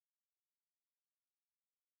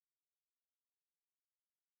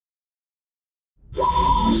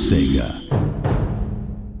Sega.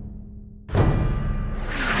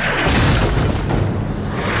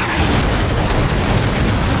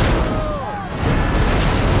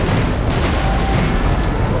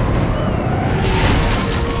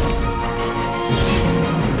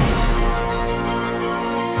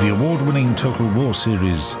 The award-winning Total War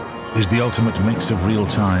series is the ultimate mix of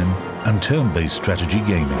real-time and turn-based strategy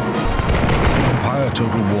gaming. Empire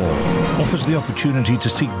Total War offers the opportunity to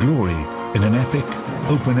seek glory in an epic,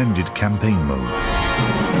 open-ended campaign mode.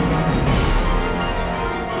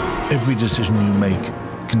 Every decision you make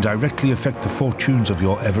can directly affect the fortunes of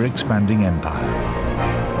your ever-expanding empire.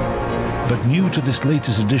 But new to this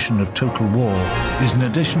latest edition of Total War is an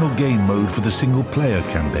additional game mode for the single-player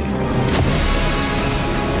campaign,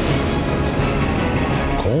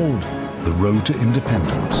 called The Road to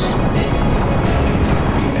Independence.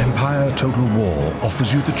 Empire Total War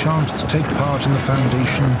offers you the chance to take part in the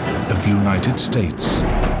foundation of the United States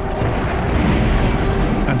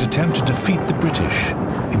and attempt to defeat the British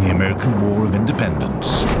in the American War of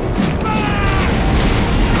Independence.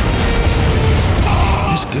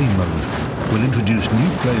 This game mode will introduce new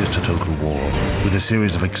players to Total War with a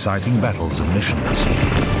series of exciting battles and missions.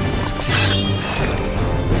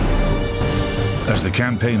 As the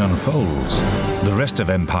campaign unfolds, the rest of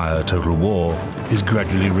Empire Total War is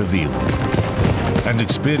gradually revealed, and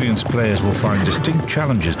experienced players will find distinct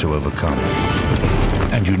challenges to overcome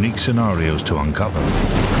and unique scenarios to uncover.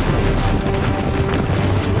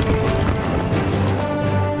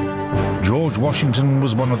 George Washington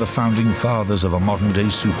was one of the founding fathers of a modern-day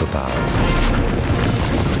superpower.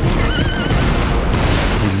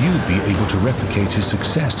 Will you be able to replicate his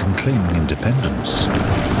success in claiming independence?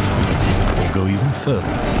 Go even further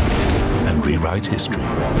and rewrite history?